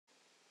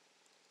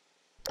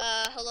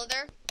hello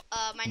there.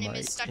 My name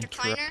is Dr.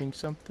 Kleiner, Interrupting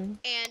something?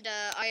 and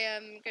I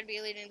am going to be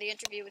leading the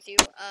interview with you.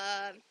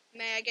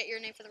 May I get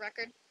your name for the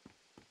record?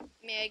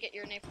 May I get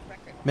your name for the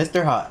record?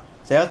 Mr. Hot.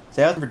 Say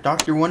out for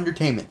Dr.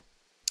 Wondertainment.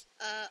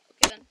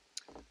 Okay then.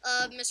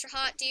 Mr.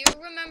 Hot, do you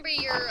remember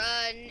your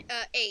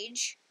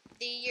age?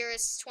 The year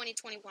is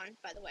 2021,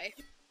 by the way.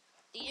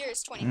 The year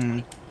is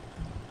 2020.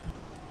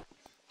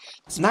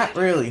 Not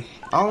really.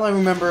 All I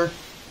remember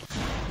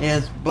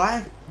is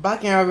black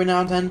and every now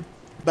and then.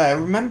 But I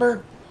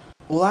remember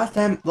the last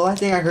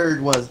thing I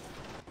heard was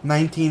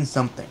 19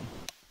 something.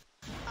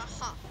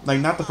 Like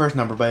not the first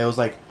number, but it was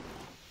like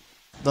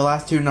the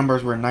last two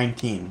numbers were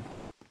 19.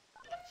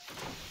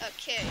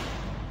 Okay.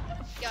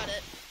 Got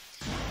it.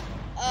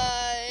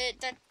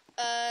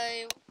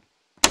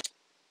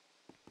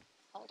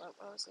 Hold up,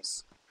 what was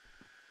this?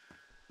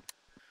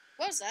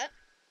 What was that?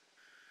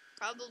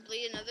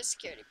 Probably another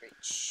security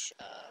breach.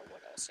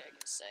 What else am I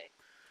gonna say?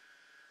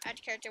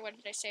 Add character, what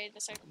did I say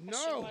the second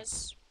question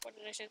was? What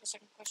did I say the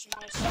second question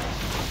was?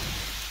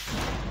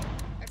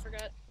 I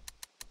forgot.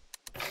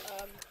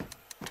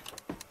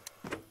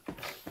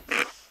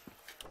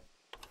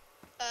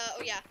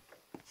 Oh yeah.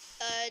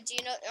 Do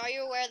you know, are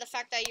you aware of the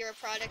fact that you're a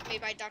product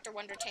made by Dr.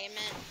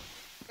 Wondertainment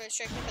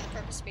strictly for the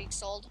purpose of being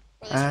sold?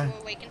 Or that's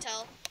what we can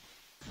tell?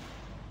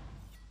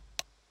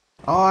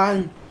 All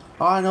I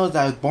know is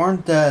I was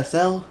born to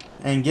sell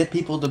and get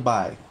people to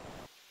buy.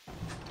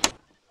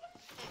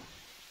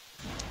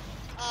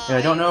 Yeah,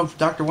 I don't know if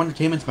Dr.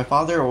 Wondertainment's my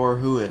father or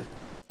who is.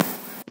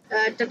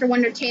 Dr.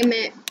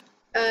 Wondertainment,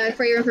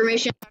 for your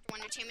information, Dr.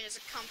 Wondertainment is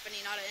a company,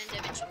 not an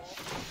individual.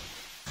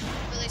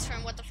 At least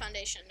from what the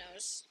Foundation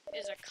knows,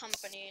 is a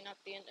company, not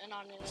the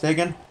anonymous. Say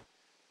again?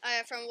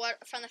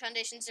 From the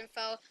Foundation's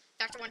info,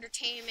 Dr.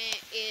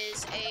 Wondertainment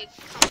is a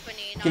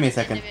company, not Give me a an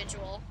second.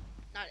 individual.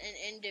 Not an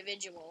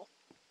individual.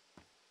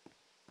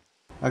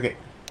 Okay.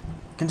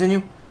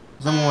 Continue.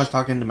 Someone was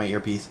talking to my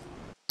earpiece.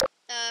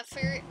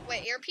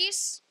 Wait,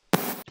 earpiece?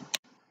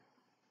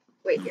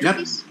 Wait,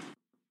 earpiece?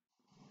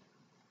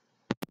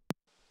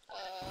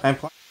 I'm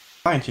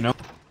clients, you know.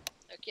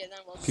 Okay, then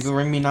People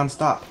ring me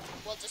non-stop.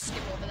 We'll just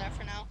skip over that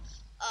for now.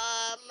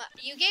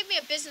 You gave me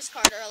a business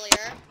card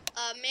earlier.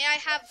 May I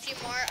have a few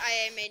more?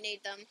 I may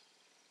need them.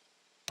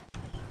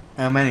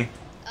 How many?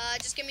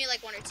 Just give me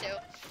like one or two.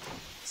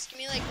 Just give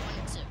me like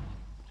one or two.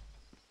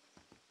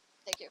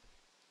 Thank you.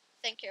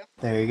 Thank you.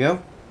 There you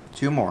go.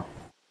 Two more.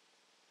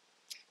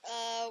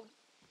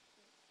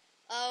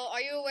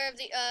 Are you aware of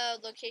the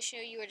location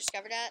you were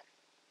discovered at?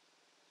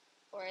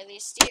 Or at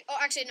least,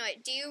 actually no.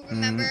 Wait. Do you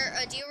remember?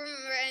 Do you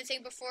remember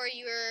anything before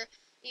you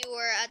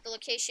were at the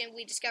location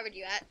we discovered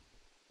you at?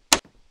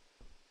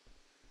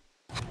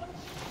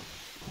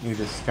 You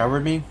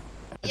discovered me?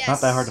 It's Yes.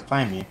 not that hard to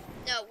find me.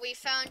 No, we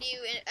found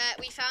you.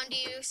 We found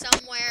you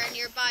somewhere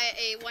nearby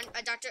a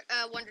Dr.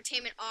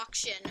 Wondertainment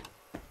auction.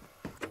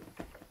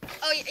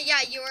 Oh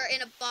yeah, you were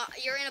in a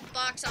You're in a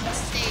box on the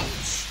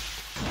stage.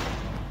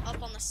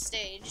 Up on the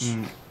stage.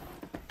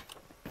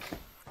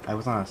 I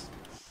was on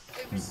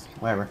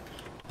whatever.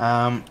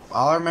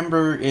 All I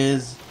remember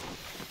is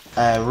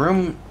a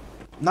room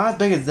not as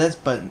big as this,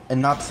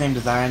 and not the same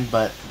design,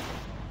 but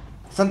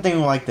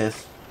something like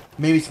this.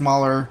 Maybe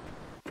smaller,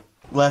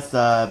 less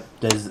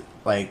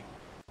like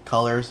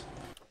colors.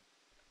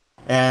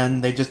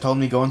 And they just told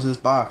me go into this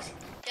box.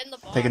 Get in the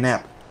box. Take a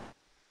nap.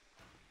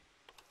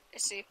 I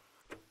see.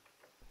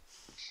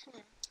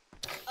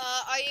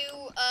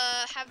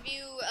 Have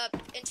you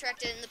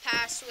interacted in the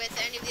past with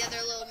any of the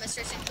other little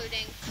misters,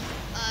 including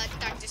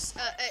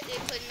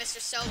including Mr.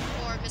 Soap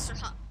or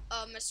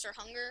Mr.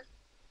 Hunger?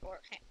 Or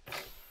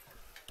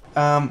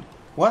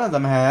One of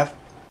them have.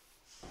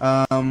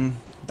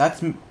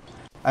 That's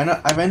I know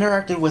I've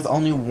interacted with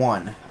only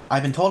one.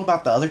 I've been told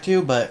about the other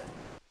two, but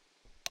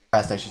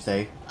rest I should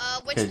say,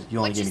 because you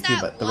only gave me two.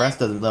 But the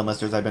rest of the little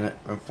misters I've been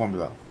informed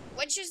about.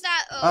 Which is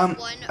that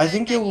one? I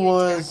think it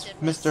was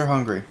Mr.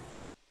 Hungry.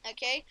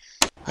 Okay.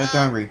 Mr.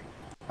 Hungry.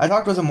 I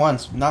talked with him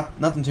once.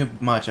 Nothing too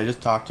much. I just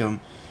talked to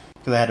him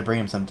because I had to bring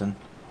him something.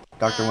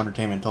 Dr.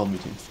 Wondertainment told me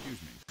to.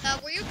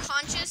 Were you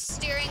conscious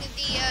during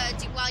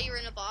while you were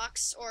in a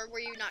box, or were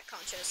you not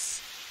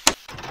conscious?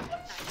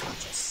 Not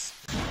conscious.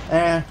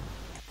 I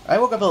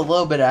woke up a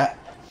little bit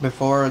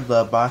before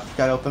the box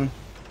got open.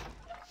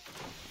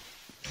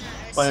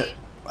 But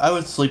I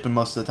was sleeping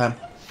most of the time.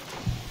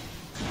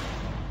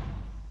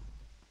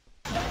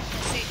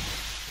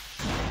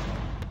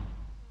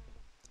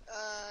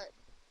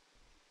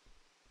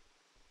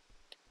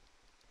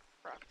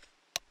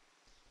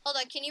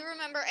 Hold on, can you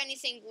remember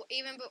anything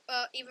even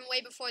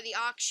way before the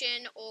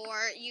auction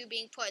or you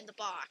being put in the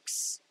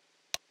box?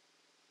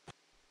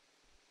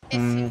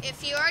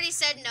 If you already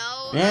said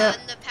no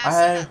in the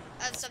past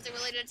something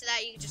related to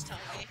that, you can just tell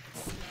me.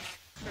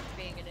 For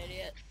being an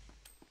idiot.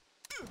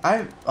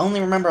 I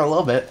only remember a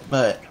little bit,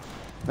 but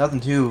nothing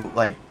too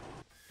like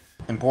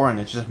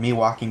important. It's just me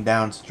walking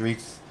down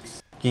streets,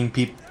 giving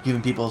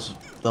people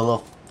their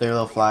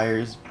little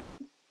flyers,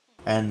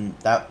 and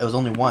it was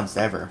only once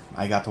ever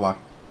I got to walk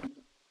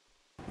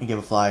and give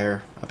a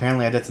flyer.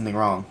 Apparently, I did something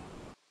wrong.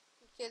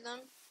 Okay then.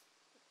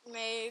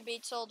 May I be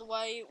told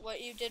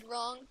what you did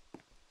wrong?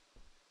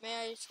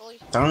 May I tell you?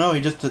 I don't know.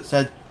 He just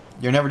said,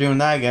 "You're never doing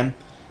that again.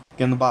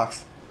 Get in the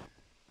box."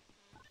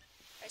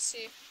 I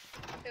see.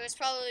 It was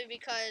probably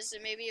because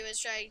maybe it was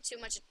drawing too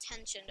much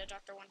attention to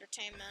Dr.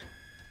 Wondertainment.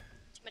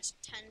 Too much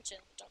attention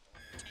to Dr.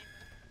 Wondertainment.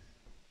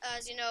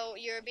 As you know,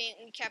 you're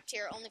being kept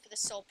here only for the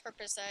sole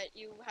purpose that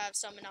you have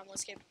some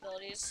anomalous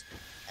capabilities.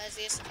 As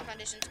the Ascension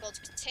Foundation's goal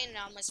to contain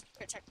anomalies to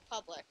protect the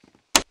public.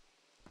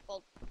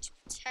 Well, to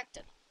protect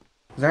it.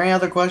 Is there any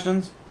other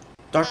questions?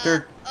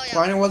 Dr.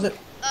 Kleiner, was it?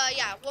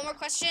 Yeah, one more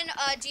question.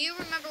 Do you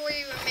remember where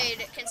you were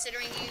made,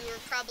 considering you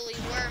probably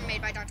were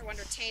made by Dr.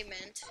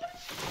 Wondertainment?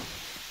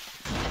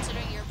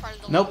 Considering you're part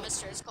of the Little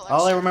Mysteries collection.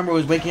 All I remember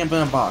was waking up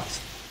in a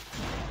box.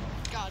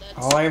 Got it.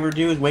 All I ever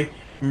do is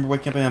remember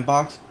waking up in a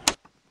box,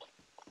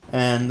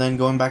 and then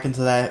going back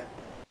into that,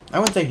 I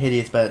wouldn't say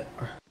hideous, but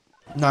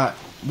not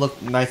look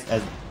nice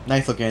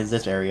looking as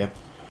this area,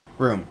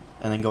 room,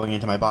 and then going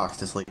into my box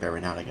to sleep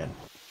every now and again.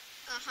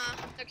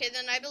 Okay,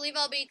 then I believe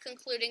I'll be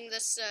concluding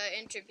this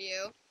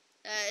interview.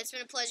 It's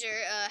been a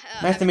pleasure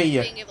nice to meet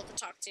you. Being able to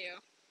talk to you.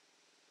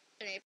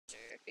 Mr.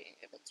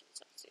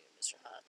 Hot.